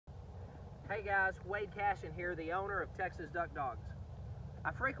Hey guys, Wade Cashion here, the owner of Texas Duck Dogs.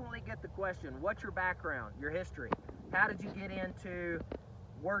 I frequently get the question, what's your background, your history? How did you get into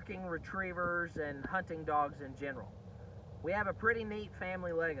working retrievers and hunting dogs in general? We have a pretty neat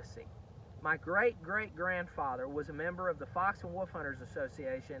family legacy. My great-great-grandfather was a member of the Fox and Wolf Hunters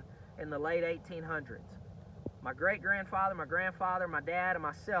Association in the late 1800s. My great-grandfather, my grandfather, my dad, and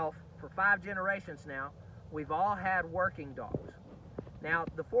myself, for 5 generations now, we've all had working dogs. Now,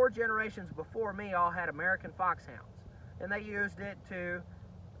 the 4 generations before me all had American foxhounds, and they used it to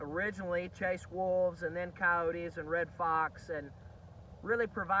originally chase wolves and then coyotes and red fox and really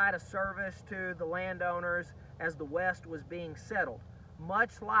provide a service to the landowners as the West was being settled,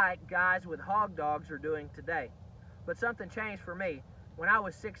 much like guys with hog dogs are doing today. But something changed for me. When I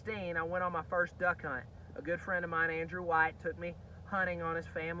was 16, I went on my first duck hunt. A good friend of mine, Andrew White, took me hunting on his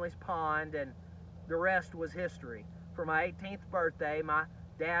family's pond, and the rest was history. For my 18th birthday, my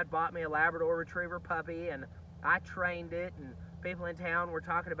dad bought me a Labrador Retriever puppy, and I trained it, and people in town were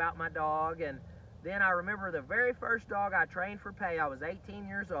talking about my dog. And then I remember the very first dog I trained for pay. I was 18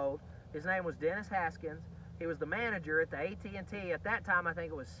 years old. His name was Dennis Haskins. He was the manager at the AT&T. At that time, I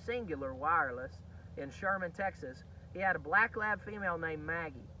think it was Singular Wireless in Sherman, Texas. He had a black lab female named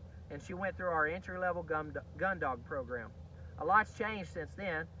Maggie, and she went through our entry-level gun dog program. A lot's changed since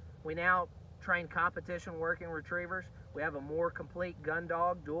then. We now train competition working retrievers. We have a more complete gun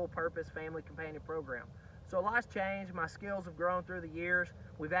dog, dual-purpose family companion program. So a lot's changed. My skills have grown through the years.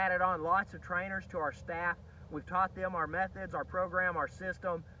 We've added on lots of trainers to our staff. We've taught them our methods, our program, our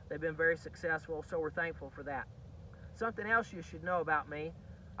system. They've been very successful, so we're thankful for that. Something else you should know about me,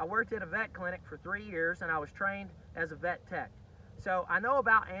 I worked at a vet clinic for 3 years, and I was trained as a vet tech. So I know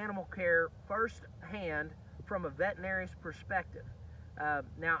about animal care firsthand from a veterinary's perspective.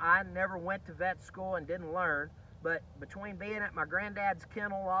 Now, I never went to vet school and didn't learn, but between being at my granddad's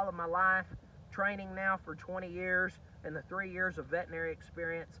kennel all of my life, training now for 20 years, and the 3 years of veterinary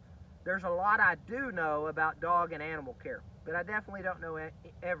experience, there's a lot I do know about dog and animal care, but I definitely don't know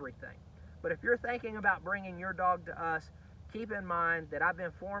everything. But if you're thinking about bringing your dog to us, keep in mind that I've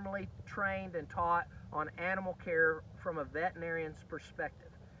been formally trained and taught on animal care from a veterinarian's perspective,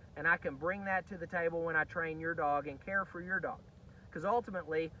 and I can bring that to the table when I train your dog and care for your dog. Because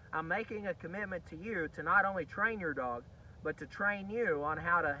ultimately, I'm making a commitment to you to not only train your dog, but to train you on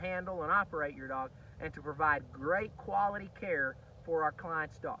how to handle and operate your dog and to provide great quality care for our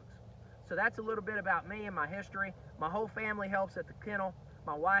clients' dogs. So that's a little bit about me and my history. My whole family helps at the kennel.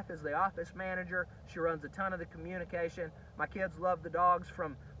 My wife is the office manager. She runs a ton of the communication. My kids love the dogs,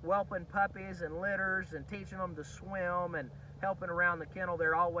 from whelping puppies and litters and teaching them to swim and helping around the kennel.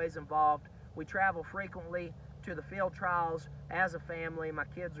 They're always involved. We travel frequently to the field trials as a family. My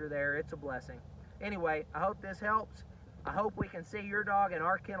kids are there. It's a blessing. Anyway, I hope this helps. I hope we can see your dog in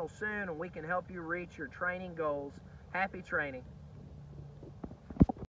our kennel soon and we can help you reach your training goals. Happy training.